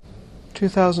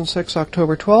2006,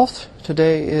 October 12th.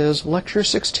 Today is Lecture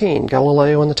 16,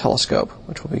 Galileo and the Telescope,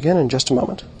 which will begin in just a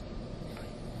moment.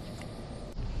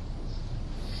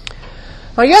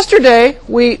 Now, yesterday,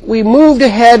 we moved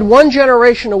ahead one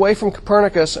generation away from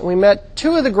Copernicus, and we met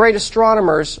two of the great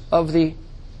astronomers of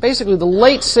basically the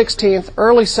late 16th,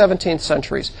 early 17th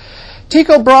centuries.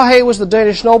 Tycho Brahe was the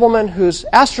Danish nobleman whose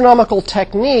astronomical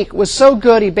technique was so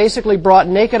good he basically brought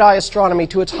naked eye astronomy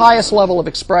to its highest level of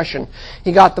expression.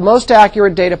 He got the most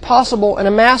accurate data possible and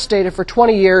amassed data for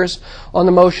 20 years on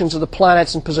the motions of the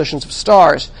planets and positions of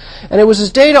stars. And it was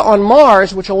his data on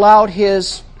Mars which allowed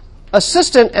his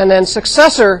assistant and then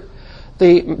successor,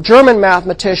 the German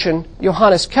mathematician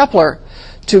Johannes Kepler,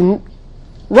 to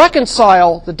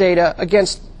reconcile the data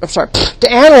to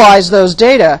analyze those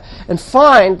data and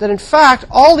find that, in fact,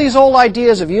 all these old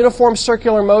ideas of uniform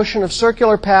circular motion, of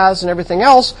circular paths, and everything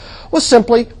else was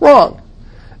simply wrong.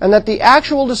 And that the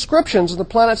actual descriptions of the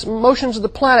planets, motions of the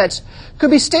planets, could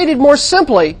be stated more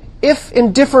simply if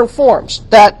in different forms.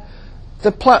 That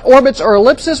the orbits are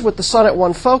ellipses with the sun at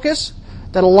one focus,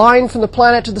 that a line from the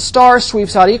planet to the star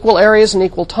sweeps out equal areas in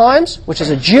equal times, which is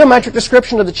a geometric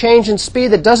description of the change in speed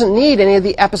that doesn't need any of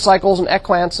the epicycles and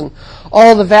equants and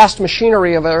all the vast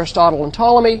machinery of Aristotle and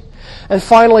Ptolemy. And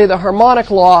finally, the harmonic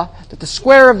law that the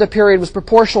square of the period was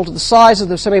proportional to the size of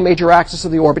the semi-major axis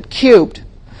of the orbit cubed.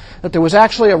 That there was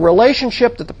actually a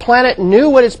relationship that the planet knew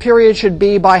what its period should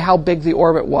be by how big the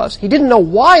orbit was. He didn't know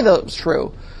why that was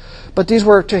true, but these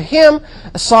were, to him,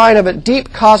 a sign of a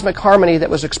deep cosmic harmony that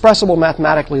was expressible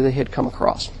mathematically that he had come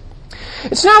across.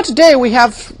 It's now today we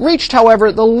have reached,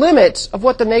 however, the limits of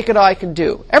what the naked eye can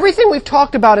do. Everything we've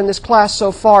talked about in this class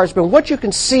so far has been what you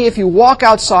can see if you walk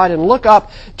outside and look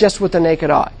up just with the naked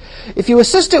eye. If you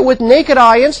assist it with naked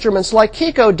eye instruments like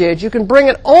Kiko did, you can bring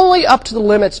it only up to the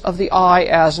limits of the eye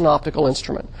as an optical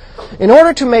instrument. In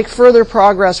order to make further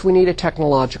progress, we need a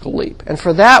technological leap. And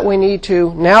for that, we need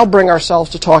to now bring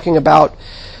ourselves to talking about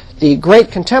the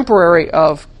great contemporary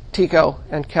of Tycho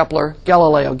and Kepler,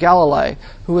 Galileo Galilei,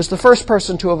 who was the first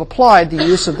person to have applied the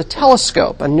use of the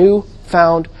telescope, a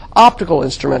new-found optical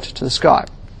instrument, to the sky.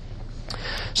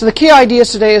 So the key idea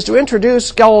today is to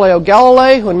introduce Galileo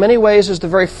Galilei, who in many ways is the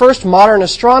very first modern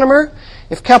astronomer.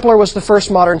 If Kepler was the first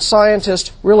modern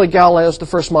scientist, really Galileo is the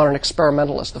first modern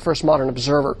experimentalist, the first modern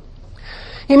observer.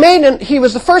 He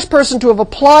was the first person to have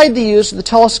applied the use of the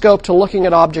telescope to looking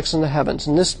at objects in the heavens.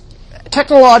 And this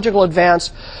technological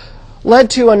advance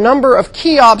led to a number of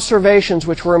key observations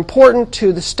which were important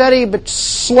to the steady but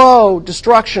slow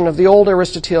destruction of the old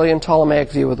Aristotelian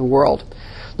Ptolemaic view of the world.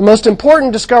 The most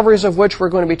important discoveries of which we're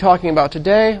going to be talking about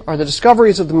today are the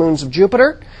discoveries of the moons of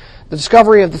Jupiter, the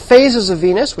discovery of the phases of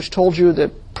Venus, which told you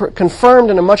that confirmed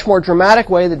in a much more dramatic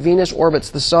way that Venus orbits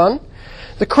the sun,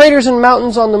 the craters and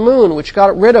mountains on the moon, which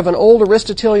got rid of an old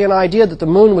Aristotelian idea that the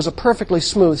moon was a perfectly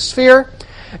smooth sphere,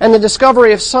 and the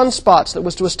discovery of sunspots that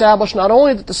was to establish not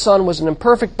only that the sun was an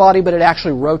imperfect body, but it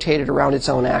actually rotated around its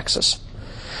own axis.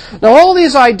 Now, all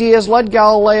these ideas led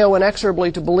Galileo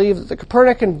inexorably to believe that the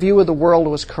Copernican view of the world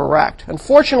was correct.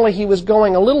 Unfortunately, he was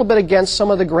going a little bit against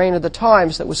some of the grain of the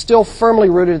times that was still firmly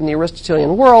rooted in the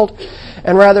Aristotelian world,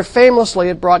 and rather famously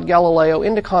it brought Galileo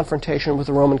into confrontation with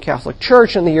the Roman Catholic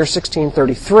Church in the year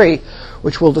 1633,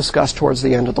 which we'll discuss towards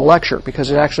the end of the lecture,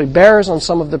 because it actually bears on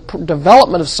some of the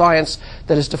development of science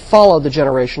that is to follow the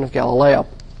generation of Galileo.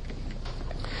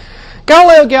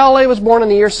 Galileo Galilei was born in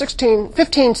the year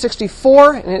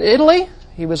 1564 in Italy.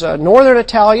 He was a northern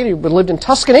Italian. He lived in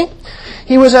Tuscany.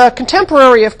 He was a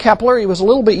contemporary of Kepler. He was a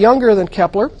little bit younger than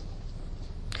Kepler.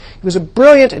 He was a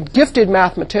brilliant and gifted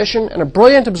mathematician and a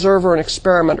brilliant observer and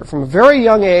experimenter. From a very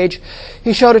young age,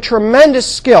 he showed a tremendous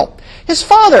skill. His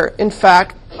father, in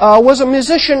fact, was a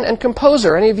musician and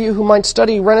composer. Any of you who might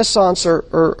study Renaissance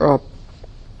or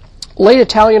late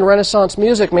Italian Renaissance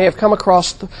music may have come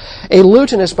across a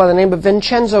lutenist by the name of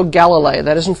Vincenzo Galilei.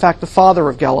 That is, in fact, the father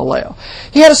of Galileo.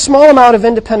 He had a small amount of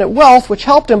independent wealth, which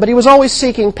helped him, but he was always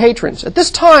seeking patrons. At this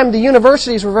time, the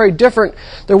universities were very different.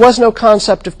 There was no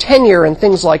concept of tenure and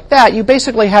things like that. You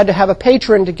basically had to have a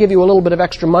patron to give you a little bit of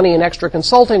extra money and extra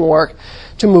consulting work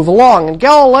to move along. And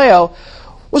Galileo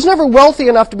was never wealthy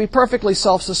enough to be perfectly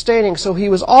self-sustaining, so he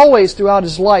was always, throughout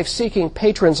his life, seeking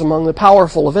patrons among the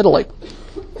powerful of Italy.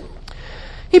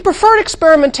 He preferred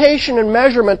experimentation and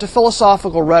measurement to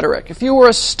philosophical rhetoric. If you were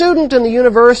a student in the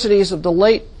universities of the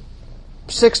late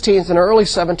 16th and early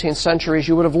 17th centuries,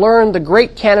 you would have learned the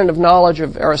great canon of knowledge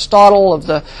of Aristotle, of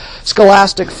the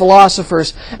scholastic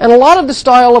philosophers, and a lot of the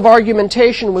style of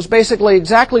argumentation was basically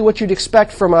exactly what you'd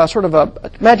expect from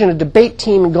imagine a debate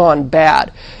team gone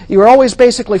bad. You were always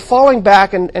basically falling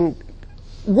back and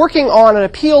working on an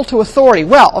appeal to authority.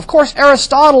 Well, of course,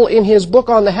 Aristotle in his book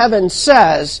on the heavens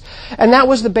says, and that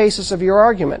was the basis of your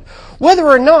argument. Whether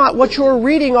or not what you're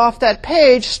reading off that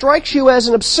page strikes you as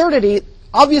an absurdity,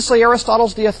 obviously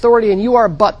Aristotle's the authority and you are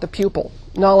but the pupil.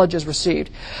 Knowledge is received.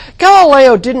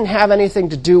 Galileo didn't have anything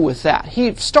to do with that.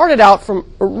 He started out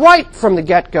right from the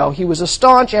get-go. He was a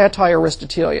staunch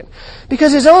anti-Aristotelian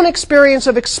because his own experience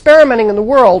of experimenting in the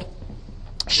world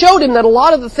showed him that a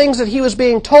lot of the things that he was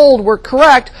being told were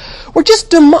correct were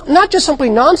just not just simply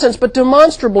nonsense, but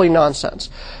demonstrably nonsense.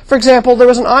 For example, there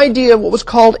was an idea of what was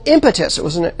called impetus. It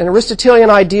was an Aristotelian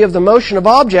idea of the motion of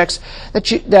objects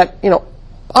that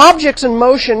objects in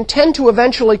motion tend to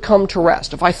eventually come to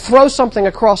rest. If I throw something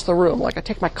across the room, like I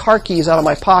take my car keys out of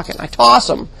my pocket and I toss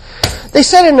them, they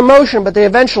set into motion, but they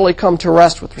eventually come to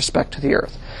rest with respect to the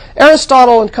earth.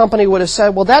 Aristotle and company would have said,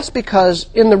 well, that's because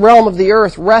in the realm of the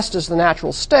earth, rest is the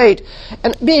natural state,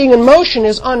 and being in motion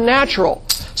is unnatural.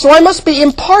 So I must be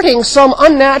imparting some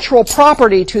unnatural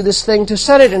property to this thing to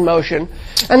set it in motion,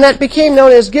 and that became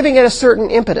known as giving it a certain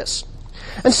impetus.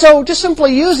 And so just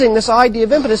simply using this idea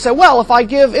of impetus, say, well, if I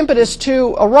give impetus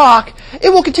to a rock, it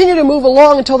will continue to move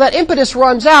along until that impetus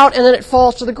runs out and then it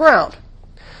falls to the ground.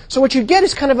 So what you get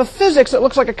is kind of a physics that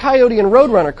looks like a Coyote and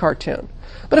Roadrunner cartoon.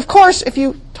 But of course, if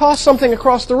you toss something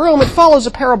across the room, it follows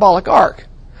a parabolic arc.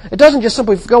 It doesn't just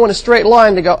simply go in a straight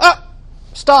line to go,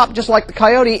 stop, just like the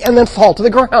coyote, and then fall to the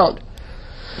ground.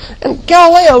 And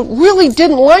Galileo really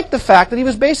didn't like the fact that he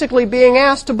was basically being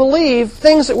asked to believe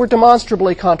things that were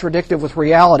demonstrably contradictive with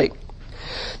reality.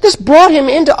 This brought him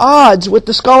into odds with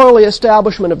the scholarly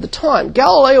establishment of the time.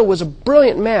 Galileo was a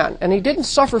brilliant man, and he didn't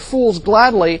suffer fools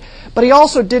gladly, but he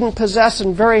also didn't possess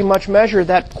in very much measure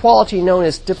that quality known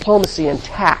as diplomacy and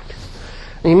tact.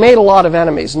 And he made a lot of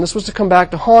enemies, and this was to come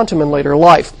back to haunt him in later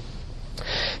life.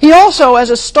 He also, as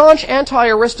a staunch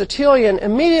anti-Aristotelian,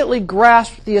 immediately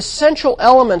grasped the essential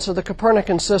elements of the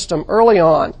Copernican system early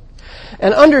on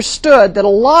and understood that a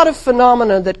lot of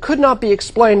phenomena that could not be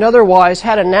explained otherwise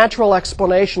had a natural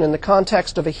explanation in the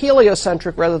context of a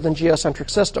heliocentric rather than geocentric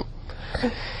system.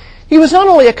 He was not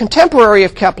only a contemporary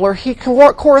of Kepler, he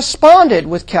corresponded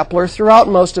with Kepler throughout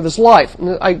most of his life.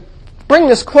 And I bring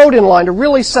this quote in line to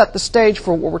really set the stage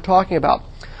for what we're talking about.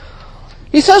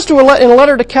 He says in a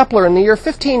letter to Kepler in the year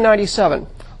 1597,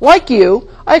 "Like you,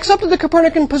 I accepted the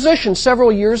Copernican position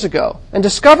several years ago, and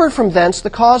discovered from thence the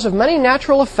cause of many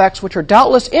natural effects which are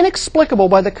doubtless inexplicable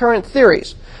by the current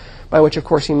theories," by which, of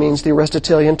course, he means the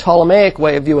Aristotelian Ptolemaic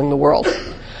way of viewing the world.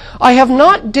 "I have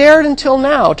not dared until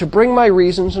now to bring my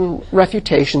reasons and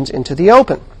refutations into the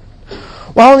open."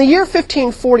 While in the year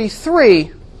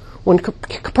 1543, when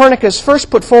Copernicus first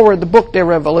put forward the book De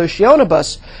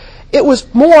Revolutionibus, it was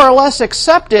more or less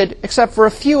accepted, except for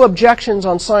a few objections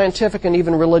on scientific and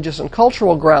even religious and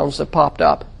cultural grounds that popped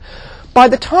up. By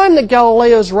the time that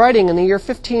Galileo's writing in the year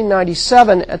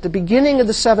 1597, at the beginning of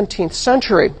the 17th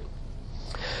century,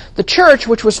 the Church,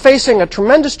 which was facing a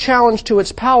tremendous challenge to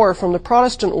its power from the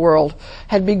Protestant world,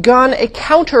 had begun a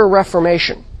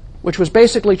counter-reformation, which was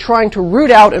basically trying to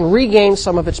root out and regain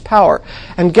some of its power.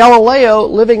 And Galileo,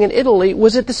 living in Italy,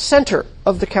 was at the center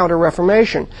of the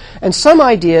Counter-Reformation. And some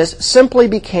ideas simply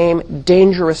became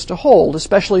dangerous to hold,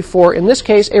 especially for, in this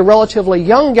case, a relatively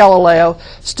young Galileo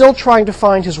still trying to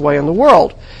find his way in the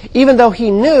world, even though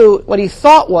he knew what he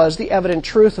thought was the evident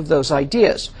truth of those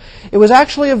ideas. It was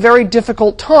actually a very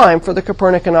difficult time for the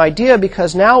Copernican idea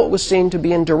because now it was seen to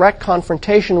be in direct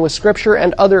confrontation with Scripture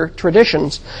and other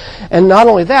traditions. And not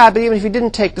only that, but even if you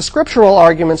didn't take the scriptural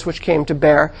arguments which came to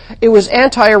bear, it was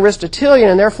anti-Aristotelian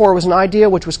and therefore was an idea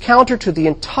which was counter to the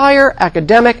entire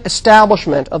academic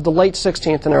establishment of the late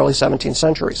 16th and early 17th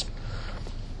centuries.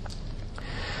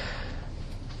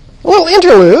 A little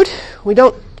interlude. We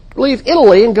don't leave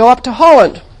Italy and go up to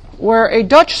Holland, where a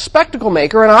Dutch spectacle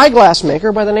maker, an eyeglass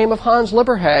maker by the name of Hans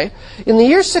Lippershey, in the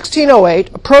year 1608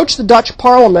 approached the Dutch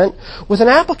Parliament with an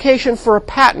application for a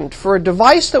patent for a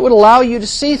device that would allow you to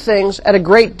see things at a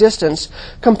great distance,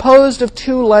 composed of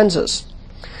two lenses.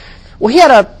 Well,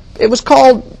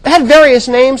 it had various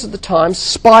names at the time.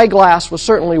 Spyglass was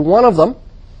certainly one of them.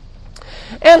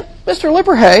 And Mr.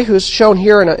 Lippershey, who's shown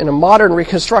here in a modern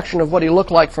reconstruction of what he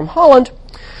looked like from Holland,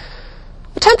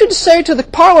 attempted to say to the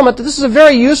Parliament that this is a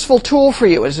very useful tool for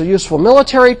you. It's a useful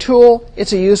military tool.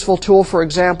 It's a useful tool, for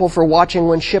example, for watching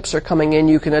when ships are coming in.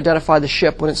 You can identify the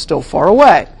ship when it's still far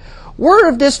away. word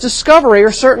of this discovery,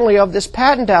 or certainly of this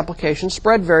patent application,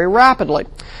 spread very rapidly.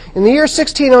 In the year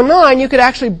 1609, you could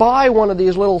actually buy one of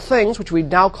these little things, which we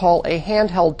now call a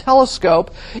handheld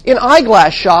telescope, in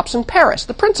eyeglass shops in Paris.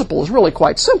 The principle is really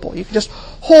quite simple. You can just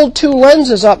hold two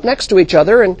lenses up next to each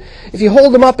other, and if you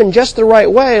hold them up in just the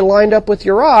right way, lined up with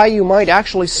your eye, you might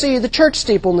actually see the church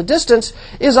steeple in the distance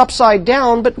is upside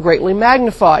down but greatly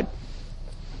magnified.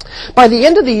 By the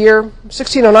end of the year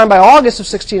 1609, by August of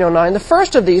 1609, the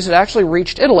first of these had actually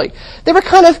reached Italy. They were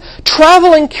kind of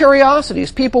traveling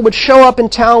curiosities. People would show up in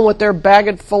town with their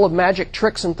bag full of magic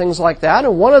tricks and things like that,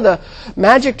 and one of the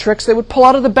magic tricks they would pull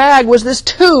out of the bag was this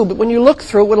tube. When you look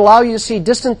through, it would allow you to see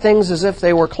distant things as if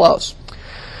they were close.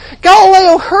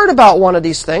 Galileo heard about one of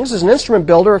these things. As an instrument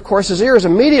builder, of course, his ears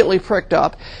immediately pricked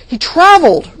up. He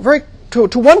traveled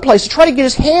to one place to try to get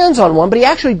his hands on one, but he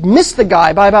actually missed the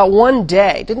guy by about 1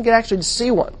 day. Didn't get actually to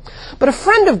see one. But a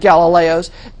friend of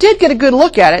Galileo's did get a good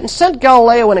look at it and sent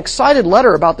Galileo an excited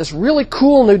letter about this really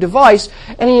cool new device,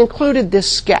 and he included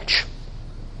this sketch.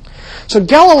 So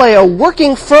Galileo,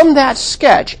 working from that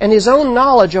sketch and his own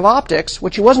knowledge of optics,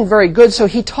 which he wasn't very good, so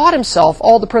he taught himself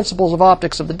all the principles of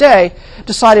optics of the day,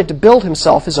 decided to build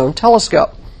himself his own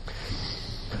telescope.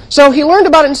 So he learned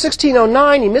about it in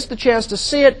 1609. He missed the chance to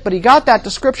see it, but he got that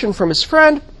description from his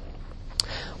friend,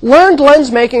 learned lens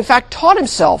making, in fact, taught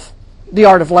himself the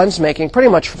art of lens making pretty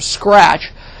much from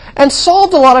scratch, and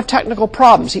solved a lot of technical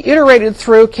problems. He iterated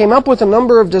through, came up with a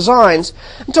number of designs,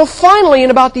 until finally,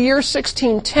 in about the year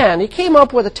 1610, he came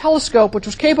up with a telescope which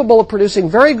was capable of producing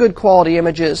very good quality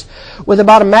images with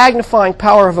about a magnifying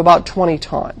power of about 20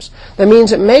 times. That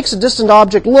means it makes a distant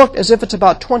object look as if it's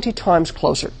about 20 times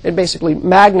closer. It basically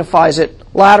magnifies it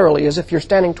laterally as if you're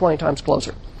standing 20 times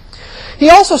closer. He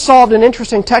also solved an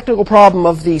interesting technical problem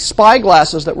of the spy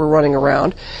glasses that were running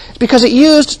around, because it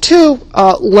used two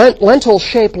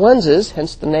lentil-shaped lenses,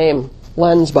 hence the name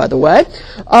lens, by the way.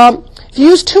 If you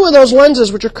use two of those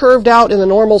lenses, which are curved out in the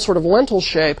normal sort of lentil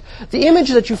shape, the image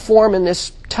that you form in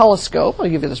this telescope, I'll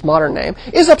give you this modern name,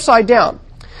 is upside down.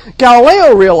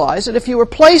 Galileo realized that if you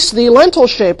replace the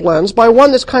lentil-shaped lens by one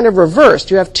that's kind of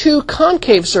reversed, you have two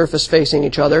concave surfaces facing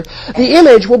each other, the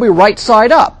image will be right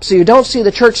side up. So you don't see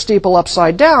the church steeple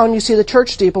upside down, you see the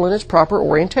church steeple in its proper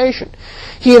orientation.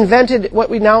 He invented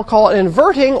what we now call an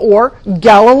inverting or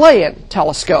Galilean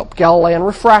telescope, Galilean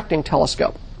refracting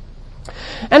telescope.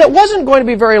 And it wasn't going to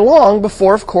be very long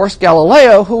before, of course,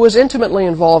 Galileo, who was intimately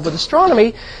involved with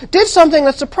astronomy, did something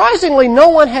that surprisingly no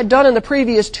one had done in the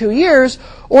previous 2 years,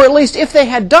 or at least if they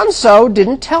had done so,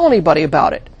 didn't tell anybody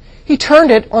about it. He turned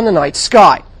it on the night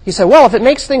sky. He said, well, if it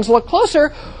makes things look closer,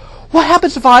 what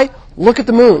happens if I look at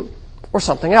the moon or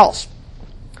something else?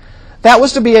 That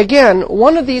was to be, again,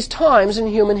 one of these times in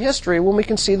human history when we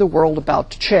can see the world about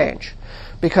to change.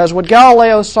 Because what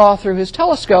Galileo saw through his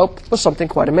telescope was something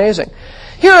quite amazing.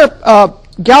 Here are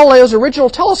Galileo's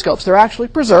original telescopes. They're actually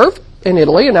preserved in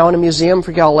Italy and now in a museum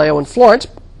for Galileo in Florence.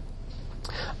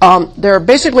 They're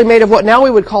basically made of what now we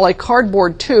would call a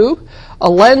cardboard tube, a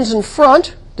lens in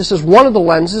front. This is one of the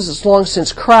lenses. It's long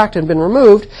since cracked and been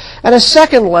removed. And a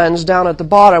second lens down at the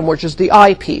bottom, which is the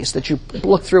eyepiece that you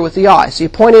look through with the eye. So you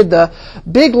pointed the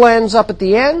big lens up at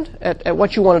the end at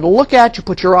what you wanted to look at. You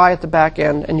put your eye at the back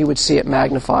end, and you would see it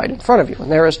magnified in front of you.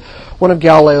 And there is one of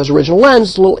Galileo's original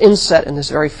lenses, a little inset in this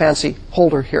very fancy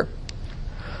holder here.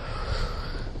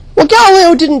 Well,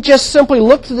 Galileo didn't just simply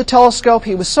look through the telescope.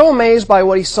 He was so amazed by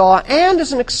what he saw, and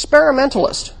as an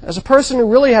experimentalist, as a person who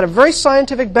really had a very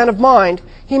scientific bent of mind,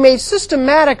 he made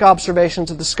systematic observations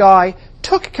of the sky,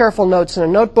 took careful notes in a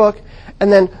notebook,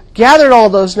 and then gathered all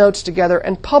those notes together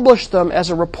and published them as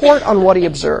a report on what he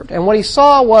observed. And what he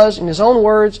saw was, in his own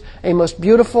words, a most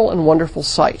beautiful and wonderful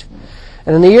sight.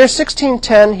 And in the year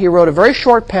 1610, he wrote a very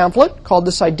short pamphlet called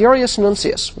the Sidereus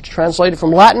Nuncius, which translated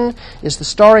from Latin is the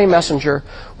Starry Messenger,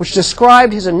 which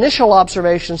described his initial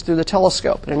observations through the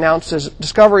telescope. It announced his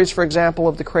discoveries, for example,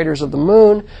 of the craters of the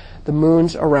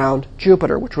moons around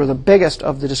Jupiter, which were the biggest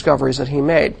of the discoveries that he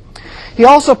made. He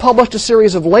also published a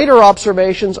series of later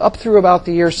observations up through about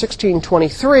the year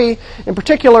 1623, in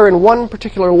particular in one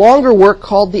particular longer work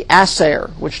called the Assayer,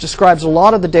 which describes a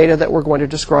lot of the data that we're going to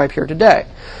describe here today.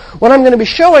 What I'm going to be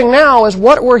showing now is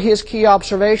what were his key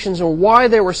observations and why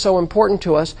they were so important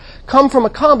to us, come from a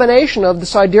combination of the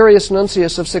Sidereus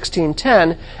Nuncius of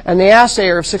 1610 and the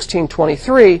Assayer of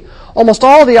 1623. Almost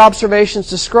all of the observations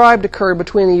described occurred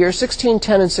between the year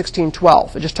 1610 and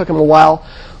 1612. It just took him a while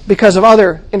because of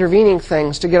other intervening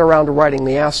things to get around to writing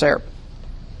the Assayer.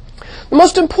 The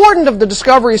most important of the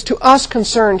discoveries to us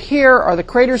concerned here are the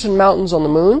craters and mountains on the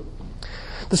moon,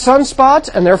 the sunspots,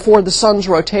 and therefore the sun's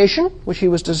rotation, which he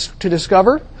was to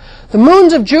discover, The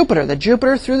moons of Jupiter, that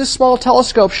Jupiter through the small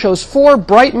telescope shows 4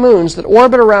 bright moons that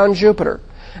orbit around Jupiter.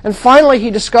 And finally,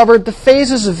 he discovered the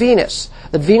phases of Venus.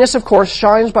 That Venus, of course,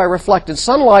 shines by reflected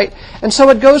sunlight, and so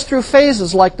it goes through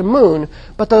phases like the moon.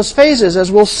 But those phases,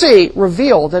 as we'll see,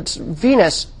 reveal that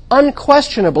Venus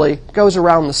unquestionably goes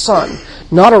around the sun,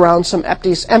 not around some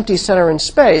empty center in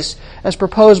space, as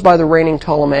proposed by the reigning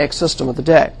Ptolemaic system of the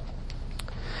day.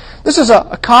 This is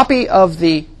a copy of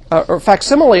the, or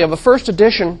facsimile of a first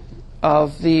edition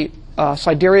of the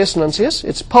Sidereus Nuncius.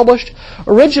 It's published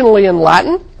originally in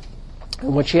Latin,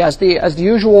 in which he has, as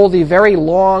usual, the very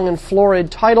long and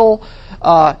florid title.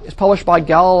 It's published by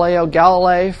Galileo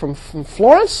Galilei from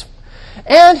Florence.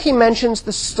 And he mentions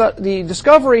the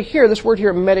discovery here, this word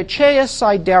here, Medicaea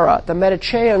Sidera, the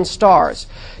Medicaean stars.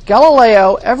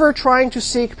 Galileo, ever trying to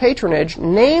seek patronage,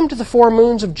 named the 4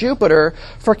 moons of Jupiter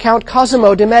for Count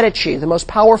Cosimo de' Medici, the most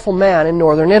powerful man in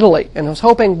northern Italy, and was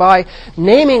hoping by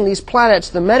naming these planets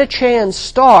the Medicaean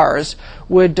stars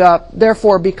would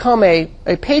therefore become a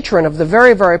patron of the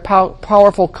very, very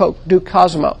powerful Duke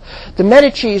Cosimo. The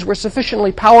Medicis were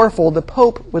sufficiently powerful, the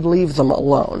Pope would leave them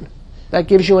alone. That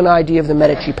gives you an idea of the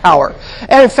Medici power.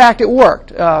 And in fact, it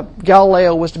worked.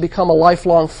 Galileo was to become a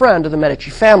lifelong friend of the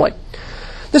Medici family.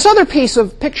 This other piece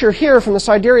of picture here from the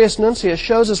Sidereus Nuncius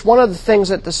shows us one of the things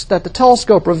that the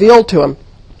telescope revealed to him.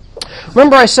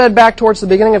 Remember I said back towards the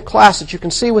beginning of class that you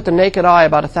can see with the naked eye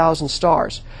about 1,000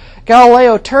 stars.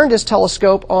 Galileo turned his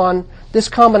telescope on this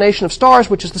combination of stars,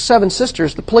 which is the 7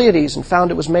 sisters, the Pleiades, and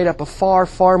found it was made up of far,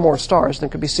 far more stars than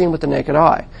could be seen with the naked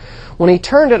eye. When he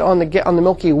turned it on the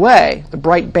Milky Way, the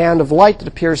bright band of light that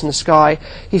appears in the sky,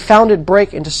 he found it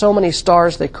break into so many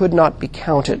stars they could not be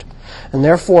counted. And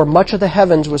therefore, much of the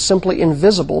heavens was simply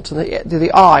invisible to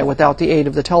the eye without the aid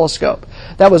of the telescope.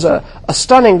 That was a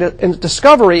stunning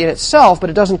discovery in itself, but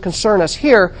it doesn't concern us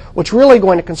here. What's really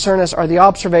going to concern us are the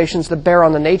observations that bear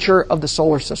on the nature of the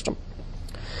solar system.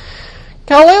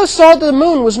 Galileo saw that the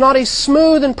moon was not a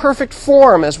smooth and perfect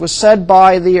form, as was said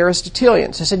by the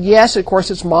Aristotelians. He said, yes, of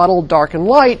course, it's modeled dark and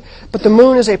light, but the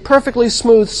moon is a perfectly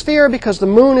smooth sphere because the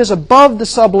moon is above the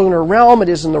sublunar realm. It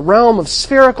is in the realm of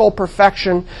spherical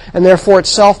perfection, and therefore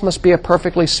itself must be a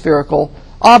perfectly spherical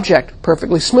object,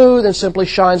 perfectly smooth, and simply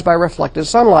shines by reflected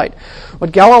sunlight.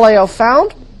 What Galileo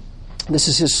found, this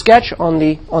is his sketch on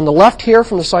the left here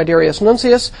from the Sidereus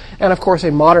Nuncius, and of course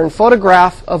a modern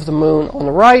photograph of the moon on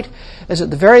the right, is at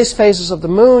the various phases of the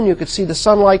moon you could see the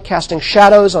sunlight casting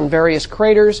shadows on various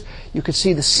craters. You could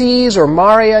see the seas or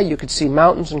maria. You could see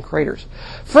mountains and craters.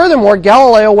 Furthermore,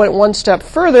 Galileo went one step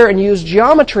further and used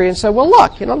geometry and said, well,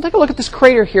 look, take a look at this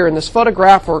crater here in this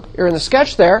photograph or in the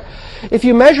sketch there. If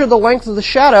you measure the length of the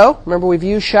shadow, remember we've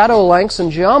used shadow lengths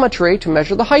in geometry to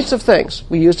measure the heights of things.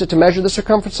 We used it to measure the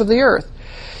circumference of the earth.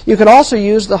 You could also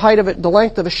use the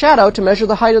length of a shadow to measure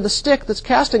the height of the stick that's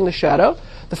casting the shadow.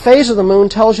 The phase of the moon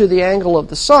tells you the angle of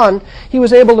the sun. He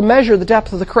was able to measure the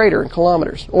depth of the crater in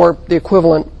kilometers, or the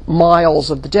equivalent miles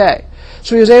of the day.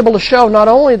 So he was able to show not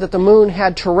only that the moon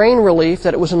had terrain relief,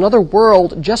 that it was another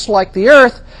world just like the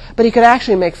Earth, but he could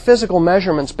actually make physical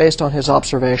measurements based on his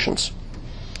observations.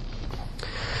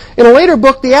 In a later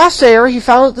book, The Assayer, he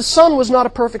found that the sun was not a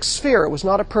perfect sphere. It was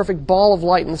not a perfect ball of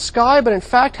light in the sky, but in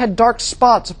fact had dark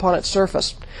spots upon its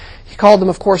surface. He called them,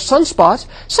 of course, sunspots.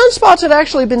 Sunspots had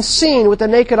actually been seen with the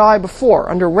naked eye before.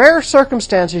 Under rare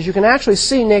circumstances, you can actually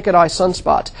see naked eye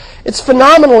sunspots. It's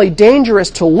phenomenally dangerous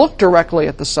to look directly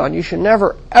at the sun. You should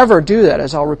never, ever do that,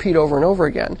 as I'll repeat over and over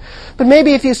again. But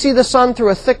maybe if you see the sun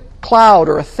through a thick cloud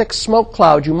or a thick smoke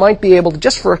cloud, you might be able to,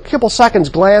 just for a couple seconds,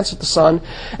 glance at the sun,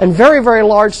 and very, very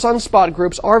large sunspot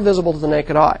groups are visible to the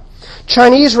naked eye.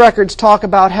 Chinese records talk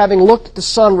about having looked at the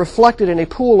sun reflected in a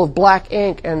pool of black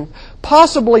ink and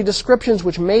possibly descriptions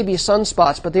which may be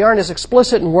sunspots, but they aren't as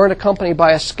explicit and weren't accompanied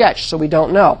by a sketch, so we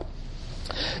don't know.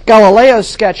 Galileo's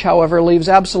sketch, however, leaves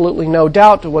absolutely no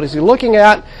doubt to what is he looking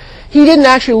at. He didn't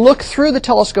actually look through the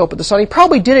telescope at the sun. He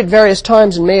probably did it various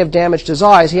times and may have damaged his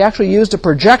eyes. He actually used a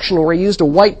projection where he used a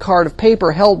white card of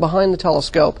paper held behind the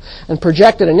telescope and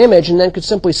projected an image and then could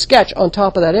simply sketch on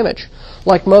top of that image.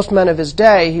 Like most men of his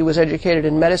day, he was educated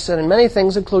in medicine and many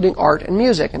things, including art and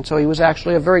music, and so he was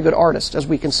actually a very good artist. As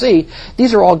we can see,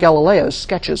 these are all Galileo's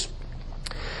sketches.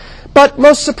 But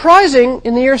most surprising,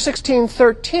 in the year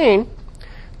 1613,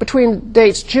 between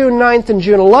dates June 9th and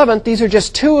June 11th, these are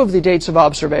just two of the dates of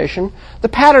observation, the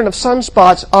pattern of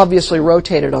sunspots obviously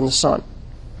rotated on the sun.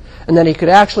 And then he could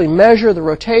actually measure the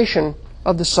rotation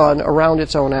of the sun around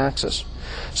its own axis.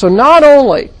 So not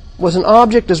only was an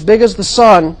object as big as the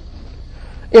sun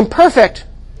imperfect,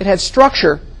 it had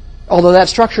structure, although that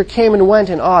structure came and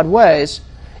went in odd ways,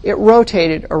 it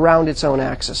rotated around its own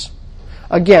axis.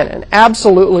 Again, an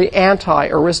absolutely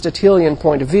anti-Aristotelian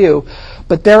point of view,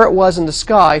 but there it was in the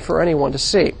sky for anyone to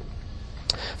see.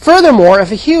 Furthermore,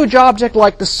 if a huge object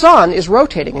like the sun is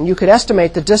rotating, and you could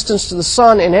estimate the distance to the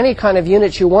sun in any kind of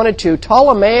units you wanted to,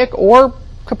 Ptolemaic or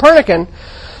Copernican,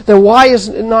 then why is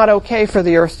it not okay for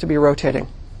the Earth to be rotating?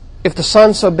 If the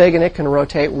sun's so big and it can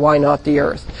rotate, why not the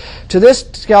Earth? To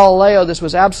Galileo, this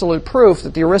was absolute proof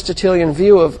that the Aristotelian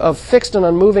view of fixed and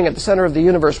unmoving at the center of the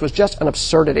universe was just an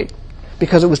absurdity,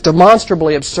 because it was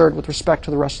demonstrably absurd with respect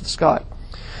to the rest of the sky.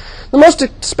 The most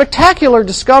spectacular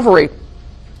discovery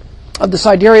of the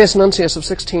Sidereus Nuncius of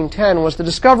 1610 was the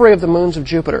discovery of the moons of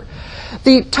Jupiter.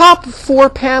 The top 4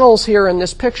 panels here in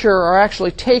this picture are actually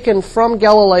taken from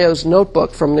Galileo's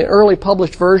notebook, from the early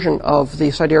published version of the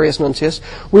Sidereus Nuncius.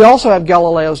 We also have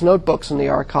Galileo's notebooks in the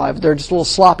archive. They're just a little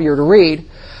sloppier to read.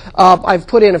 I've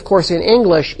put in, of course, in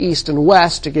English, east and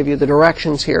west to give you the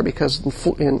directions here, because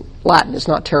in Latin it's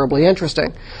not terribly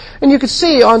interesting. And you could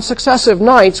see on successive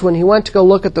nights when he went to go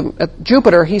look at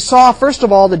Jupiter, he saw, first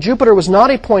of all, that Jupiter was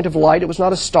not a point of light, it was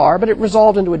not a star, but it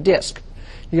resolved into a disk.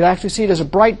 You could actually see it as a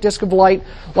bright disk of light,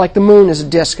 like the moon is a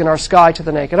disk in our sky to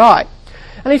the naked eye.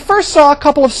 And he first saw a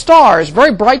couple of stars,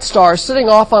 very bright stars, sitting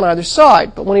off on either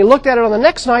side. But when he looked at it on the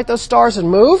next night, those stars had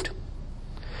moved.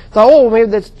 Thought, oh, maybe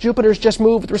that Jupiter's just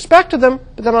moved with respect to them.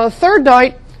 But then on the third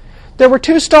night, there were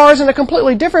 2 stars in a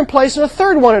completely different place, and a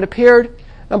third one had appeared.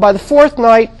 And by the 4th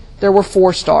night, there were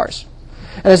 4 stars.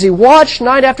 And as he watched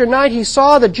night after night, he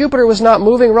saw that Jupiter was not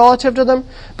moving relative to them,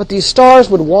 but these stars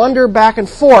would wander back and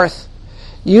forth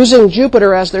using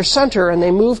Jupiter as their center, and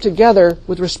they moved together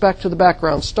with respect to the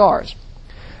background stars.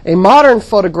 A modern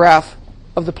photograph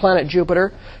of the planet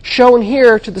Jupiter, shown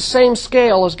here to the same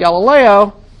scale as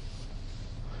Galileo,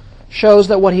 shows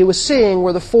that what he was seeing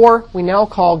were the 4 we now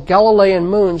call Galilean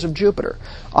moons of Jupiter: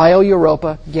 Io,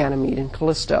 Europa, Ganymede, and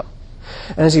Callisto.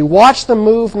 And as he watched them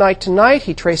move night to night,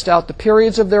 he traced out the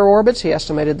periods of their orbits, he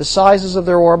estimated the sizes of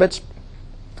their orbits.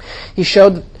 He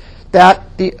showed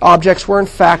that the objects were in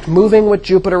fact moving with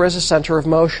Jupiter as a center of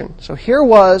motion. So here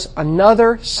was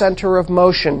another center of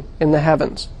motion in the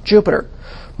heavens, Jupiter,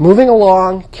 moving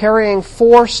along, carrying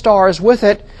 4 stars with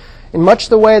it, in much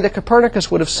the way that Copernicus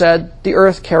would have said the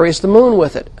Earth carries the moon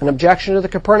with it. An objection to the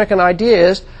Copernican idea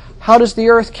is, how does the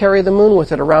Earth carry the moon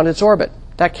with it around its orbit?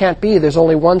 That can't be. There's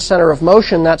only one center of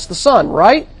motion, that's the sun,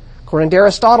 right? According to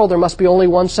Aristotle, there must be only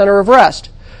one center of rest.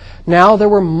 Now there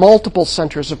were multiple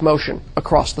centers of motion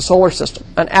across the solar system,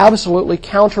 an absolutely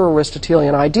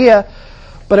counter-Aristotelian idea,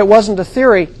 but it wasn't a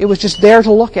theory, it was just there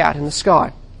to look at in the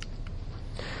sky.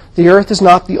 The Earth is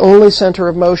not the only center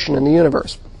of motion in the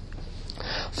universe.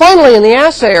 Finally, in the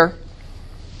assayer,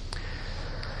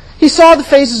 he saw the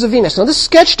phases of Venus. Now, this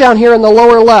sketch down here in the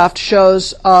lower left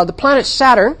shows the planet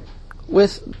Saturn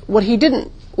with what he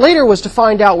didn't later was to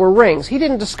find out were rings. He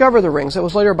didn't discover the rings. That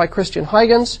was later by Christian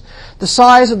Huygens. The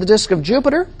size of the disk of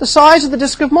Jupiter, the size of the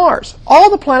disk of Mars. All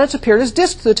the planets appeared as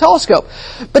disks to the telescope.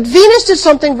 But Venus did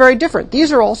something very different.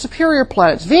 These are all superior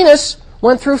planets. Venus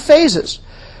went through phases.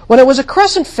 When it was a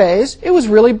crescent phase, it was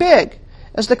really big.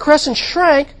 As the crescent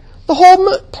shrank, the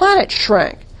whole planet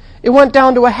shrank. It went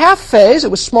down to a half phase,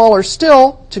 it was smaller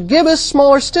still, to gibbous,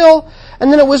 smaller still,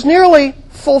 and then it was nearly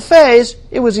full phase,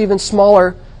 it was even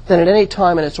smaller than at any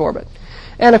time in its orbit.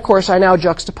 And of course, I now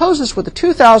juxtapose this with a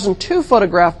 2002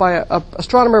 photograph by an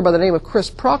astronomer by the name of Chris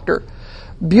Proctor.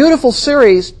 Beautiful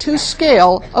series to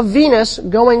scale of Venus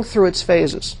going through its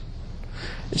phases.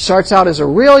 It starts out as a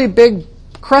really big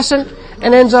crescent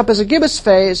and ends up as a gibbous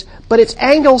phase, but its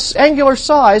angular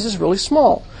size is really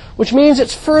small, which means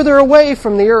it's further away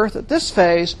from the Earth at this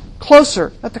phase,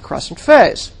 closer at the crescent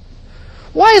phase.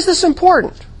 Why is this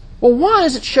important? Well, one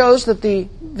is it shows that the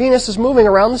Venus is moving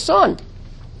around the sun.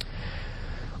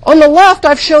 On the left,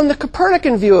 I've shown the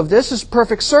Copernican view of this as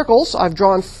perfect circles. I've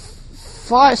drawn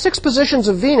 6 positions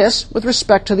of Venus with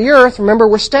respect to the Earth. Remember,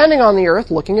 we're standing on the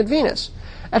Earth looking at Venus.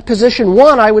 At position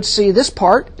 1, I would see this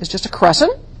part is just a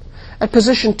crescent. At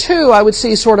position 2, I would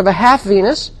see sort of a half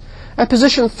Venus. At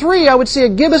position 3, I would see a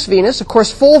gibbous Venus. Of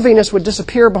course, full Venus would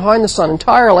disappear behind the sun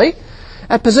entirely.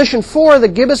 At position 4, the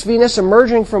gibbous Venus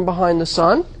emerging from behind the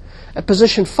sun. At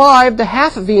position 5, the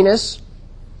half Venus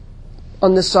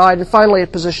on this side. And finally,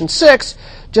 at position 6,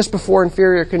 just before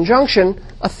inferior conjunction,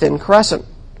 a thin crescent.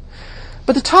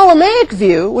 But the Ptolemaic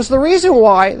view was the reason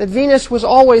why that Venus was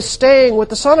always staying with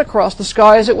the sun across the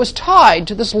sky, as it was tied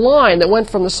to this line that went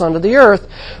from the sun to the Earth,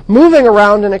 moving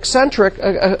around an eccentric,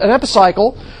 an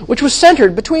epicycle, which was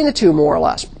centered between the two, more or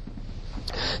less.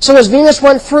 So as Venus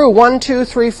went through 1, 2,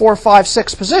 3, 4, 5,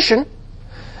 6 position,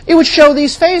 it would show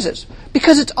these phases.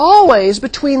 Because it's always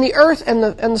between the Earth and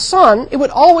the sun, it would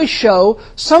always show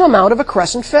some amount of a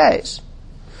crescent phase.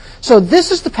 So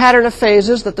this is the pattern of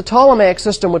phases that the Ptolemaic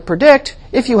system would predict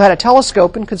if you had a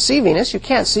telescope and could see Venus. You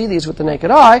can't see these with the naked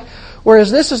eye,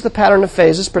 whereas this is the pattern of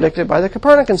phases predicted by the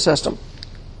Copernican system.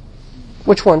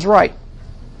 Which one's right?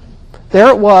 There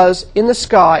it was in the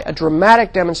sky, a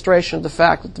dramatic demonstration of the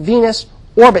fact that Venus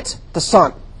orbits the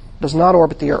Sun, does not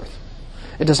orbit the Earth.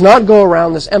 It does not go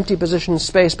around this empty position in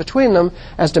space between them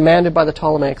as demanded by the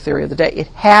Ptolemaic theory of the day. It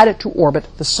had to orbit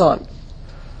the Sun.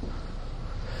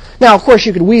 Now, of course,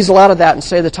 you could weasel out of that and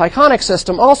say the Tychonic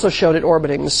system also showed it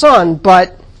orbiting the Sun,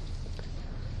 but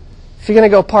if you're going to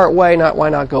go part way, why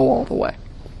not go all the way?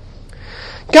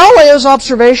 Galileo's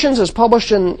observations, as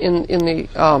published in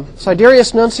the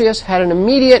Sidereus Nuncius, had an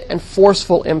immediate and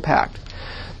forceful impact.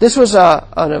 This was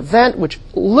an event which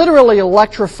literally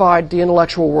electrified the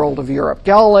intellectual world of Europe.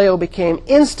 Galileo became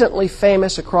instantly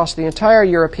famous across the entire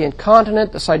European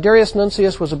continent. The Sidereus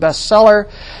Nuncius was a bestseller,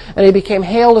 and he became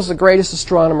hailed as the greatest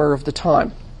astronomer of the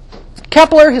time.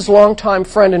 Kepler, his longtime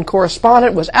friend and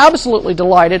correspondent, was absolutely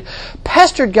delighted,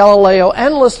 pestered Galileo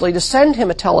endlessly to send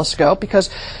him a telescope because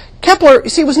Kepler, you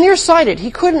see, was nearsighted. He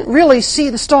couldn't really see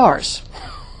the stars.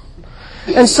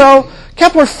 And so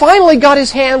Kepler finally got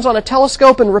his hands on a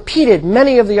telescope and repeated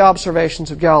many of the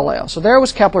observations of Galileo. So there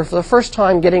was Kepler for the first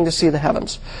time getting to see the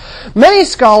heavens. Many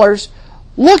scholars,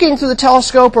 looking through the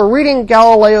telescope or reading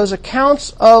Galileo's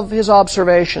accounts of his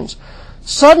observations,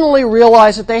 suddenly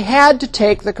realized that they had to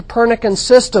take the Copernican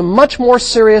system much more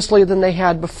seriously than they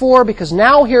had before, because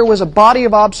now here was a body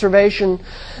of observation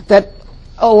that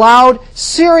allowed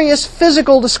serious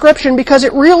physical description, because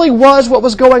it really was what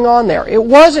was going on there. It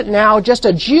wasn't now just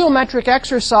a geometric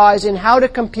exercise in how to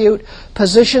compute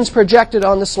positions projected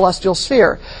on the celestial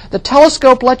sphere. The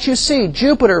telescope lets you see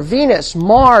Jupiter, Venus,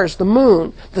 Mars, the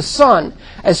Moon, the Sun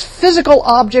as physical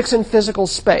objects in physical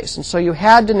space. And so you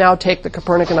had to now take the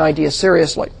Copernican idea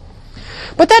seriously.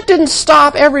 But that didn't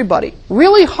stop everybody.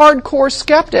 Really hardcore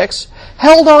skeptics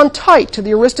held on tight to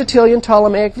the Aristotelian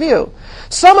Ptolemaic view.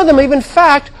 Some of them even, in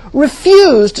fact,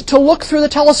 refused to look through the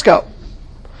telescope.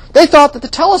 They thought that the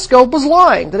telescope was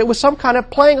lying, that it was some kind of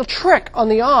playing a trick on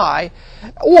the eye,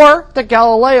 or that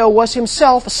Galileo was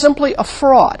himself simply a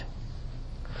fraud.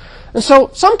 And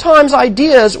so sometimes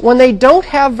ideas, when they don't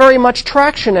have very much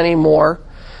traction anymore,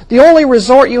 the only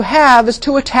resort you have is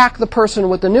to attack the person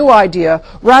with the new idea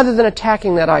rather than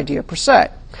attacking that idea per se.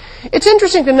 It's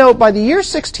interesting to note, by the year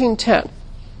 1610,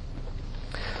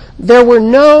 there were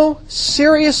no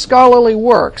serious scholarly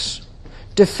works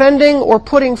defending or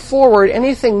putting forward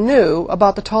anything new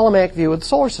about the Ptolemaic view of the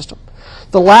solar system.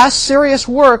 The last serious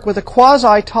work with a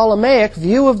quasi-Ptolemaic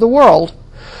view of the world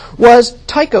was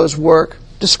Tycho's work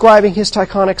describing his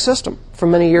Tychonic system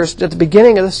from many years at the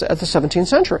beginning of the 17th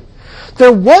century.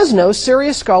 There was no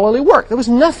serious scholarly work. There was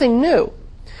nothing new.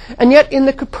 And yet in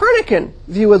the Copernican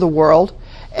view of the world,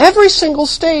 every single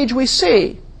stage we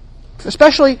see,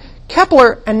 especially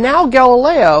Kepler and now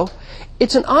Galileo,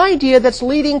 it's an idea that's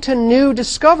leading to new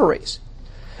discoveries.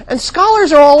 And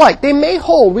scholars are all alike.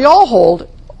 We all hold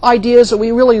ideas that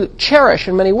we really cherish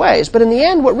in many ways, but in the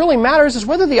end what really matters is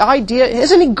whether the idea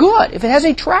is any good, if it has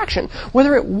any traction,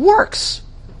 whether it works,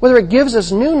 whether it gives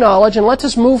us new knowledge and lets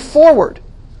us move forward.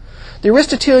 The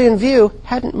Aristotelian view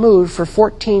hadn't moved for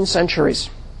 14 centuries.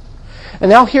 And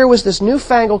now here was this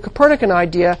newfangled Copernican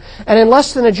idea, and in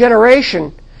less than a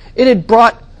generation, it had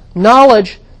brought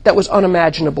knowledge that was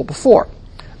unimaginable before.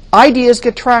 Ideas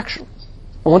get traction.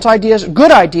 And once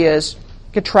good ideas,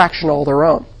 get traction all their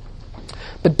own.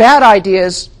 But bad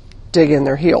ideas dig in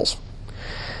their heels.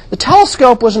 The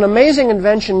telescope was an amazing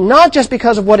invention, not just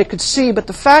because of what it could see, but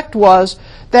the fact was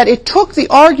that it took the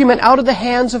argument out of the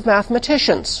hands of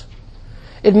mathematicians.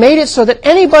 It made it so that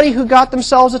anybody who got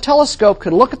themselves a telescope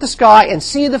could look at the sky and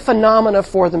see the phenomena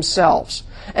for themselves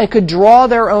and could draw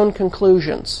their own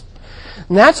conclusions.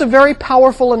 And that's a very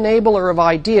powerful enabler of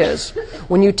ideas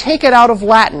when you take it out of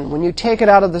Latin, when you take it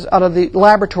out of the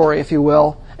laboratory, if you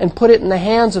will, and put it in the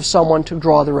hands of someone to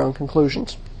draw their own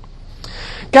conclusions.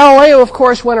 Galileo, of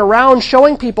course, went around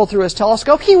showing people through his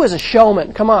telescope. He was a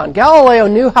showman. Come on. Galileo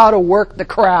knew how to work the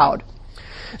crowd.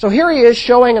 So here he is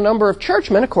showing a number of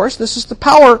churchmen. Of course, this is the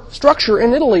power structure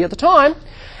in Italy at the time.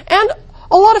 And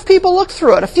a lot of people looked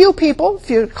through it. A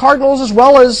few cardinals as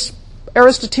well as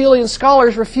Aristotelian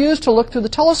scholars refused to look through the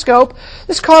telescope.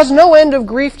 This caused no end of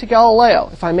grief to Galileo.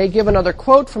 If I may give another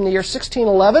quote from the year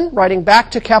 1611, writing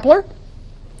back to Kepler.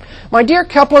 My dear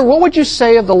Kepler, what would you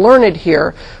say of the learned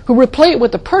here, who, replete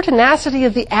with the pertinacity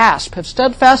of the asp, have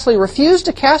steadfastly refused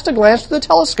to cast a glance through the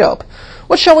telescope?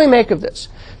 What shall we make of this?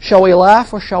 Shall we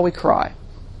laugh or shall we cry?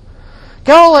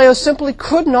 Galileo simply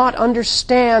could not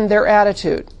understand their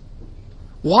attitude.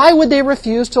 Why would they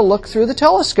refuse to look through the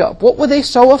telescope? What were they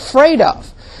so afraid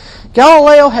of?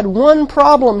 Galileo had one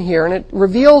problem here, and it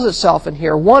reveals itself in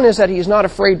here. One is that he's not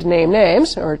afraid to name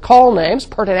names, or call names,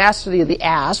 pertinacity of the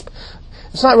asp.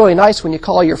 It's not really nice when you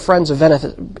call your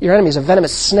enemies a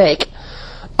venomous snake.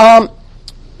 But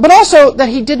also that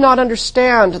he did not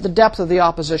understand the depth of the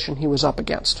opposition he was up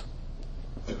against.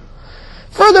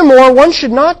 Furthermore, one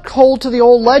should not hold to the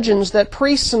old legends that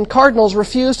priests and cardinals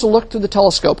refused to look through the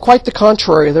telescope. Quite the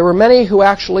contrary. There were many who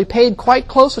actually paid quite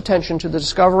close attention to the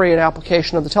discovery and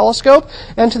application of the telescope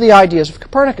and to the ideas of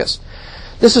Copernicus.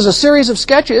 This is a series of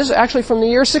sketches, actually from the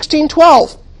year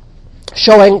 1612,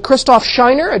 showing Christoph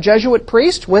Scheiner, a Jesuit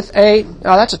priest, with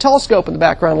that's a telescope in the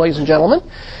background, ladies and gentlemen.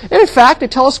 And in fact, a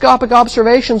telescopic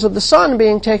observations of the sun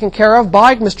being taken care of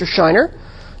by Mr. Scheiner.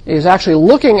 He's actually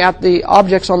looking at the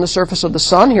objects on the surface of the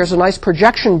sun. Here's a nice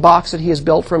projection box that he has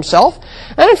built for himself.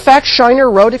 And in fact,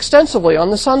 Scheiner wrote extensively on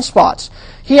the sunspots.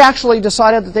 He actually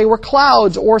decided that they were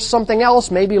clouds or something else,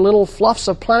 maybe little fluffs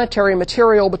of planetary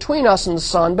material between us and the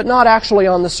sun, but not actually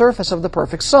on the surface of the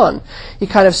perfect sun. He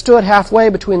kind of stood halfway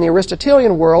between the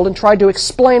Aristotelian world and tried to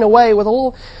explain away with a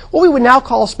little, what we would now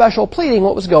call special pleading,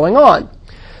 what was going on.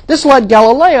 This led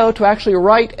Galileo to actually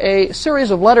write a series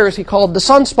of letters he called the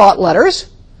Sunspot Letters,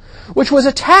 which was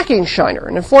attacking Scheiner.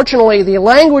 And unfortunately, the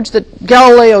language that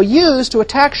Galileo used to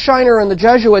attack Scheiner and the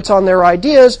Jesuits on their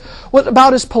ideas was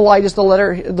about as polite as the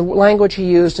language he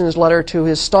used in his letter to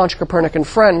his staunch Copernican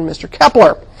friend, Mr.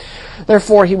 Kepler.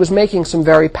 Therefore, he was making some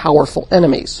very powerful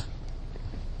enemies.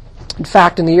 In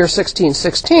fact, in the year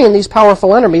 1616, these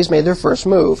powerful enemies made their first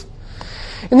move.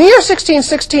 In the year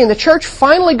 1616, the Church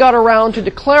finally got around to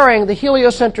declaring the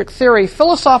heliocentric theory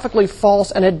philosophically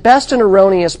false and at best an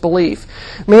erroneous belief,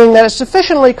 meaning that it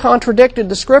sufficiently contradicted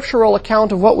the scriptural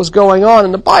account of what was going on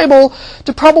in the Bible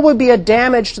to probably be a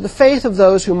damage to the faith of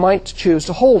those who might choose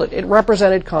to hold it. It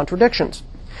represented contradictions.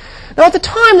 Now, at the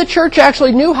time, the Church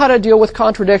actually knew how to deal with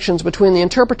contradictions between the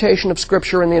interpretation of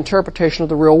Scripture and the interpretation of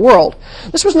the real world.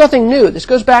 This was nothing new. This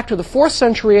goes back to the 4th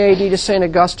century A.D. to St.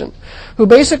 Augustine, who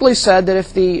basically said that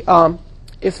if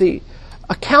the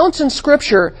accounts in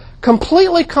Scripture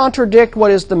completely contradict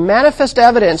what is the manifest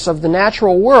evidence of the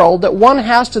natural world, that one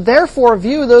has to therefore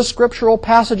view those scriptural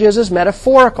passages as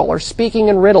metaphorical, or speaking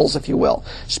in riddles, if you will,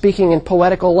 speaking in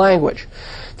poetical language.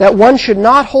 That one should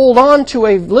not hold on to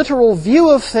a literal view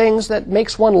of things that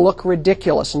makes one look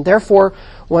ridiculous. And therefore,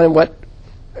 what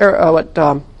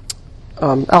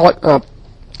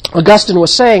Augustine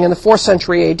was saying in the 4th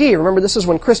century A.D., remember this is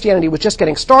when Christianity was just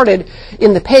getting started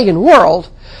in the pagan world,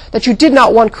 that you did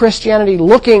not want Christianity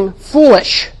looking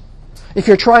foolish. If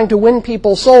you're trying to win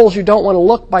people's souls, you don't want to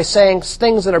look by saying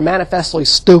things that are manifestly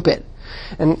stupid.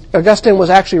 And Augustine was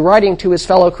actually writing to his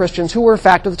fellow Christians who were, in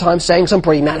fact, at the time saying some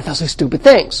pretty manifestly stupid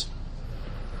things.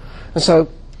 And so,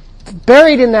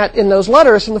 buried in those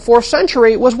letters from the 4th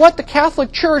century was what the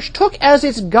Catholic Church took as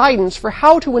its guidance for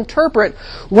how to interpret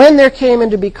when there came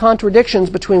into be contradictions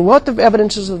between what the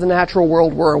evidences of the natural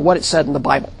world were and what it said in the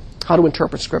Bible, how to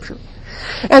interpret Scripture.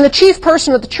 And the chief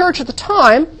person at the church at the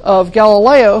time of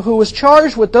Galileo, who was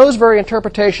charged with those very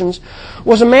interpretations,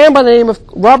 was a man by the name of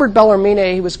Robert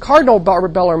Bellarmine. He was Cardinal Robert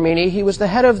Bellarmine. He was the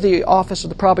head of the Office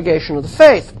of the Propagation of the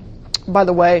Faith. By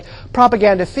the way,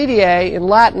 propaganda fidei in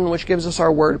Latin, which gives us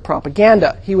our word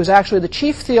propaganda. He was actually the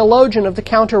chief theologian of the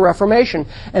Counter-Reformation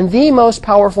and the most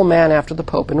powerful man after the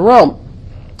Pope in Rome.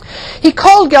 He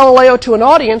called Galileo to an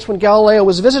audience when Galileo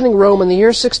was visiting Rome in the year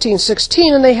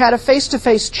 1616, and they had a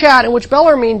face-to-face chat in which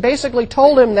Bellarmine basically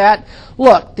told him that,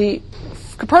 look, the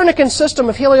Copernican system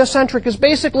of heliocentric is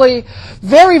basically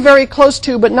very, very close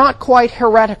to, but not quite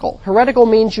heretical. Heretical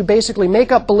means you basically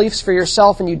make up beliefs for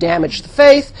yourself and you damage the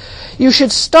faith. You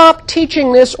should stop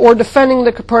teaching this or defending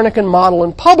the Copernican model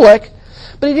in public,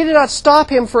 but he did not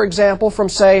stop him, for example, from,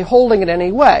 say, holding it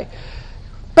any way.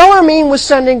 Bellarmine was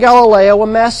sending Galileo a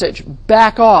message,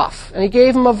 back off, and he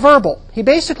gave him a verbal. He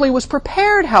basically was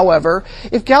prepared, however,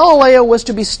 if Galileo was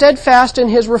to be steadfast in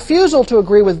his refusal to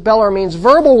agree with Bellarmine's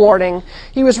verbal warning,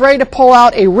 he was ready to pull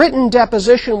out a written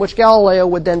deposition which Galileo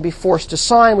would then be forced to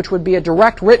sign, which would be a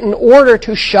direct written order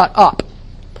to shut up.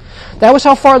 That was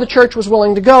how far the Church was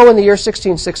willing to go in the year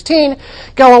 1616.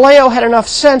 Galileo had enough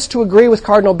sense to agree with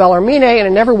Cardinal Bellarmine, and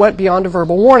it never went beyond a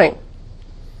verbal warning.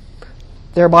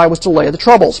 Thereby was to lay the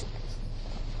troubles.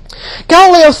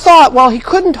 Galileo thought while he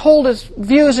couldn't hold his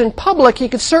views in public, he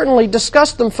could certainly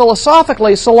discuss them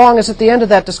philosophically so long as at the end of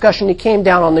that discussion he came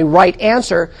down on the right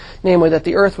answer, namely that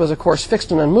the earth was, of course,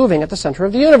 fixed and unmoving at the center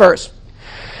of the universe.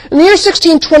 In the year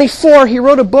 1624, he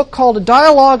wrote a book called A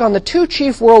Dialogue on the Two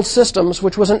Chief World Systems,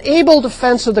 which was an able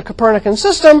defense of the Copernican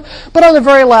system, but on the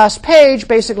very last page,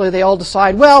 basically they all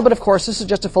decide, well, but of course this is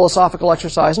just a philosophical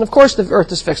exercise, and of course the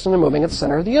Earth is fixed and moving at the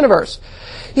center of the universe.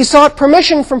 He sought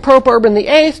permission from Pope Urban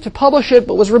VIII to publish it,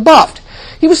 but was rebuffed.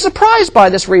 He was surprised by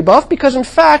this rebuff because, in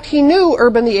fact, he knew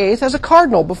Urban VIII as a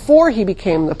cardinal before he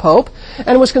became the Pope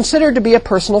and was considered to be a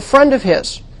personal friend of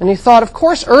his. And he thought, of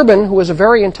course, Urban, who was a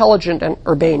very intelligent and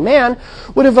urbane man,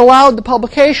 would have allowed the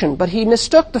publication, but he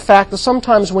mistook the fact that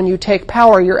sometimes when you take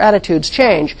power, your attitudes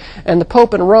change, and the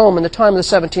Pope in Rome in the time of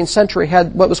the 17th century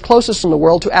had what was closest in the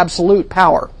world to absolute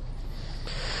power.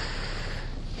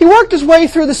 He worked his way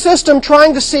through the system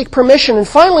trying to seek permission and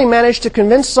finally managed to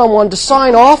convince someone to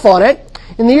sign off on it.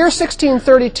 In the year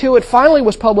 1632, it finally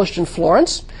was published in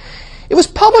Florence. It was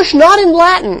published not in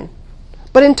Latin,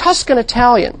 but in Tuscan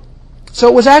Italian. So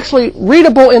it was actually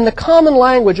readable in the common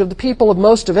language of the people of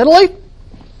most of Italy.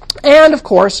 And, of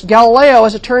course, Galileo,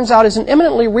 as it turns out, is an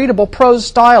eminently readable prose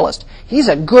stylist. He's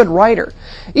a good writer.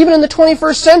 Even in the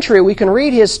 21st century, we can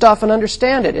read his stuff and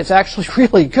understand it. It's actually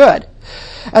really good.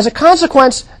 As a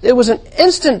consequence, it was an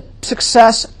instant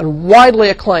success and widely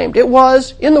acclaimed. It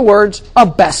was, in the words, a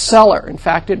bestseller. In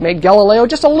fact, it made Galileo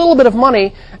just a little bit of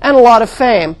money and a lot of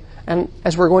fame, and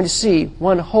as we're going to see,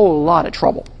 one whole lot of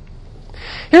trouble.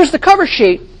 Here's the cover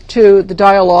sheet to the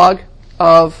dialogue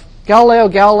of Galileo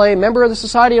Galilei, member of the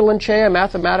Society of Lincea,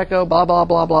 Mathematico, blah, blah,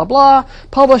 blah, blah, blah,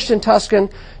 published in Tuscan,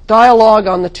 dialogue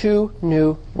on the two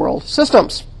new world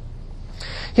systems.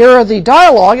 Here are the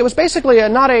dialogue. It was basically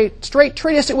not a straight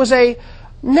treatise. It was a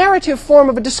narrative form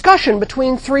of a discussion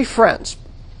between three friends.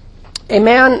 A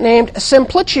man named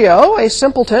Simplicio, a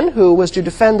simpleton who was to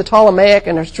defend the Ptolemaic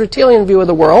and Aristotelian view of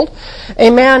the world. A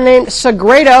man named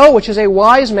Sagredo, which is a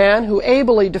wise man who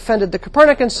ably defended the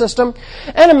Copernican system.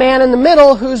 And a man in the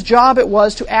middle whose job it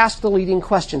was to ask the leading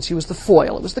questions. He was the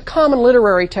foil. It was the common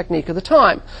literary technique of the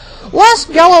time.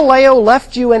 Lest Galileo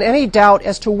left you in any doubt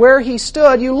as to where he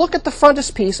stood, you look at the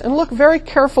frontispiece and look very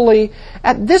carefully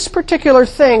at this particular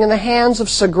thing in the hands of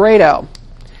Sagredo.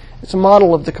 It's a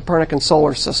model of the Copernican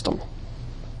solar system.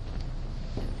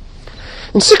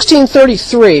 In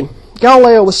 1633,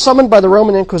 Galileo was summoned by the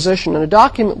Roman Inquisition, and a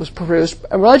document was produced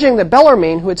alleging that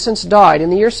Bellarmine, who had since died in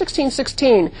the year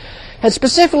 1616, had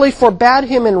specifically forbade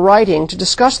him in writing to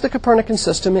discuss the Copernican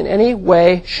system in any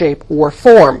way, shape, or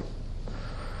form.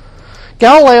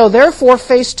 Galileo therefore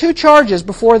faced two charges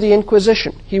before the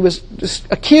Inquisition. He was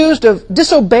accused of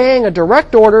disobeying a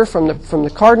direct order from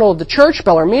the Cardinal of the Church,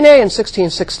 Bellarmine, in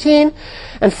 1616,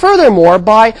 and furthermore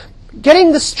by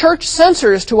getting the church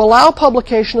censors to allow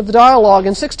publication of the dialogue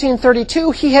in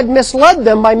 1632, he had misled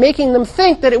them by making them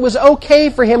think that it was okay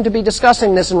for him to be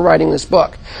discussing this and writing this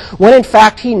book, when in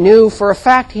fact he knew for a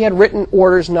fact he had written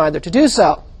orders neither to do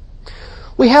so.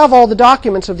 We have all the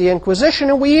documents of the Inquisition,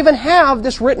 and we even have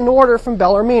this written order from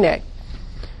Bellarmine.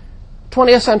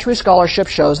 20th century scholarship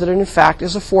shows that it in fact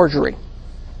is a forgery.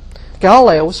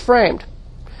 Galileo was framed.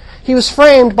 He was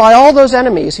framed by all those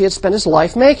enemies he had spent his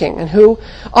life making, and who,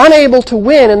 unable to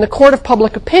win in the court of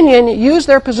public opinion, used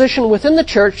their position within the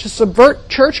church to subvert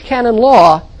church canon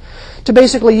law to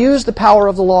basically use the power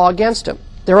of the law against him.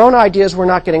 Their own ideas were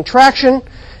not getting traction,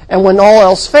 and when all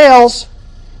else fails,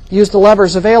 use the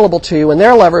levers available to you, and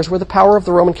their levers were the power of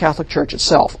the Roman Catholic Church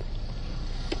itself.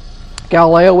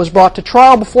 Galileo was brought to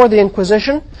trial before the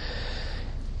Inquisition.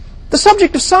 The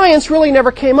subject of science really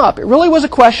never came up. It really was a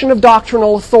question of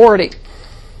doctrinal authority.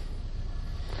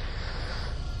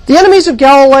 The enemies of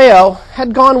Galileo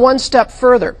had gone one step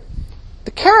further.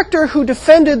 The character who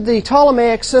defended the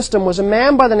Ptolemaic system was a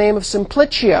man by the name of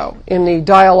Simplicio. In the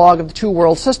dialogue of the two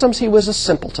world systems, he was a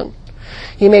simpleton.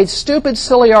 He made stupid,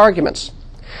 silly arguments.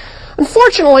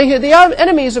 Unfortunately, the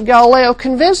enemies of Galileo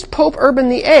convinced Pope Urban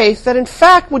VIII that in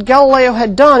fact what Galileo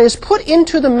had done is put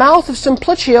into the mouth of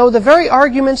Simplicio the very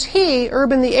arguments he,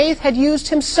 Urban VIII, had used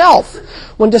himself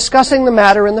when discussing the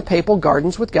matter in the papal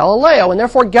gardens with Galileo, and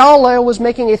therefore Galileo was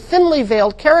making a thinly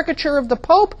veiled caricature of the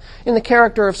Pope in the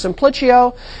character of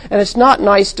Simplicio, and it's not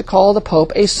nice to call the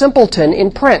Pope a simpleton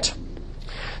in print.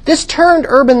 This turned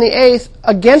Urban VIII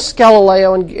against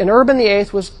Galileo, and Urban VIII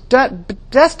was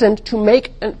destined to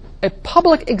make a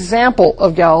public example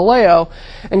of Galileo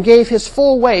and gave his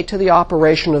full weight to the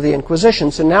operation of the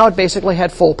Inquisition. So now it basically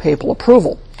had full papal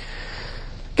approval.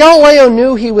 Galileo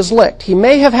knew he was licked. He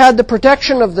may have had the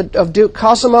protection of Duke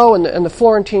Cosimo and the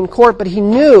Florentine court, but he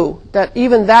knew that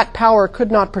even that power could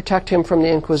not protect him from the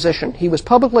Inquisition. He was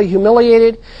publicly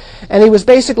humiliated, and he was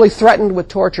basically threatened with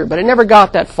torture, but it never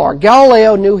got that far.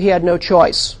 Galileo knew he had no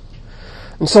choice.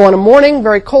 And so on a morning,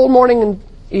 very cold morning,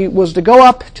 he was to go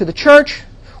up to the church,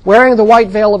 wearing the white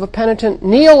veil of a penitent,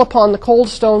 kneel upon the cold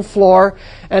stone floor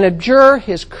and abjure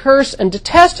his curse and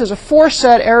detest his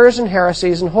aforesaid errors and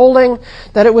heresies, and holding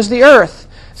that it was the earth,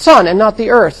 sun, and not the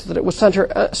earth, that it was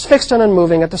fixed and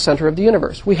unmoving at the center of the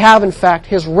universe. We have, in fact,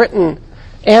 his written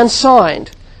and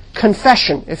signed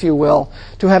confession, if you will,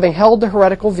 to having held the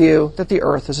heretical view that the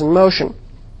earth is in motion.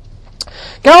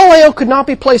 Galileo could not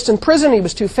be placed in prison. He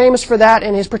was too famous for that,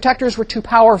 and his protectors were too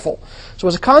powerful. So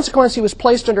as a consequence, he was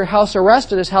placed under house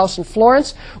arrest at his house in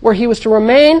Florence, where he was to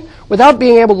remain without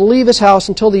being able to leave his house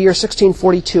until the year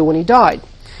 1642, when he died.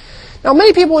 Now,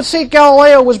 many people would say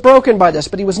Galileo was broken by this,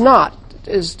 but he was not.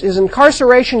 His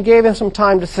incarceration gave him some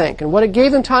time to think. And what it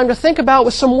gave him time to think about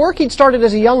was some work he'd started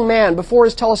as a young man before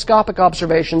his telescopic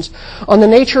observations on the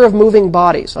nature of moving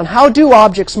bodies, on how do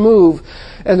objects move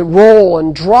and roll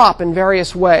and drop in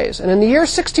various ways. And in the year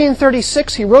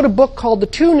 1636, he wrote a book called The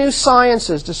Two New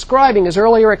Sciences, describing his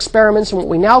earlier experiments in what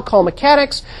we now call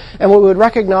mechanics and what we would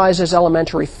recognize as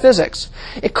elementary physics.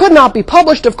 It could not be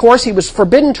published, of course. He was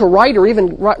forbidden to write or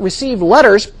even receive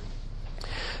letters.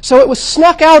 So it was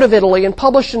snuck out of Italy and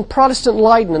published in Protestant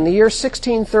Leiden in the year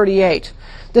 1638.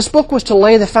 This book was to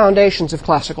lay the foundations of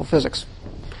classical physics.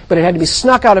 But it had to be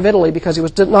snuck out of Italy because he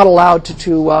was not allowed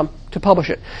to publish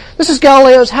it. This is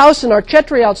Galileo's house in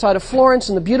Arcetri outside of Florence,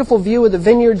 and the beautiful view of the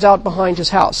vineyards out behind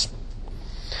his house.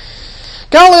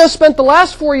 Galileo spent the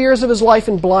last 4 years of his life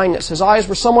in blindness. His eyes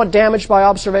were somewhat damaged by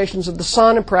observations of the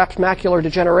sun and perhaps macular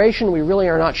degeneration. We really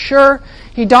are not sure.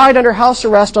 He died under house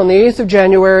arrest on the 8th of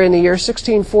January in the year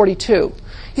 1642.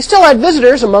 He still had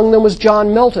visitors. Among them was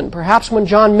John Milton. Perhaps when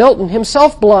John Milton,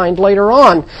 himself blind later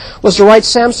on, was to write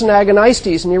Samson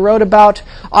Agonistes, and he wrote about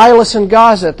Ilas and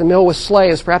Gaza at the mill with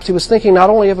slaves. Perhaps he was thinking not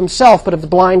only of himself, but of the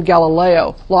blind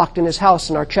Galileo, locked in his house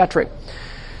in Arcetri.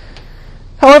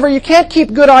 However, you can't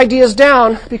keep good ideas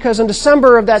down, because in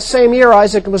December of that same year,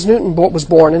 Isaac Newton was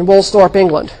born in Woolsthorpe,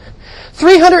 England.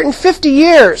 350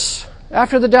 years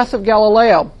after the death of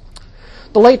Galileo,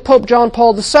 the late Pope John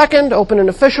Paul II opened an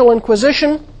official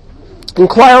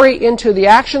inquiry into the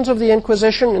actions of the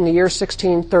Inquisition in the year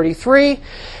 1633,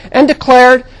 and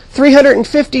declared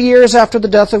 350 years after the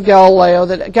death of Galileo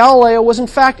that Galileo was in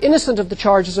fact innocent of the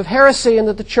charges of heresy, and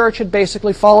that the Church had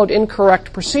basically followed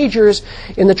incorrect procedures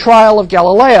in the trial of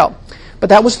Galileo. But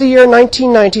that was the year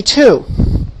 1992.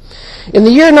 In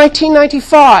the year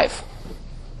 1995,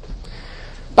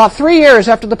 about 3 years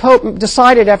after the Pope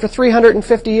decided, after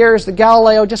 350 years, that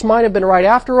Galileo just might have been right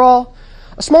after all,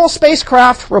 a small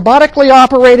spacecraft, robotically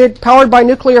operated, powered by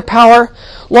nuclear power,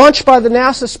 launched by the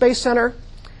NASA Space Center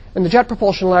and the Jet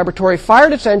Propulsion Laboratory,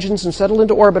 fired its engines and settled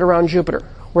into orbit around Jupiter,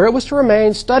 where it was to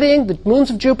remain studying the moons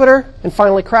of Jupiter and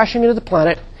finally crashing into the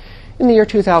planet in the year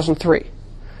 2003.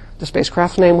 The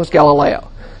spacecraft's name was Galileo.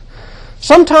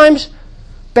 Sometimes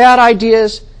bad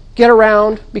ideas get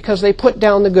around because they put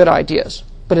down the good ideas.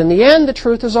 But in the end, the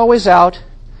truth is always out.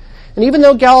 And even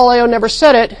though Galileo never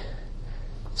said it,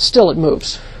 still it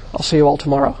moves. I'll see you all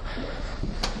tomorrow.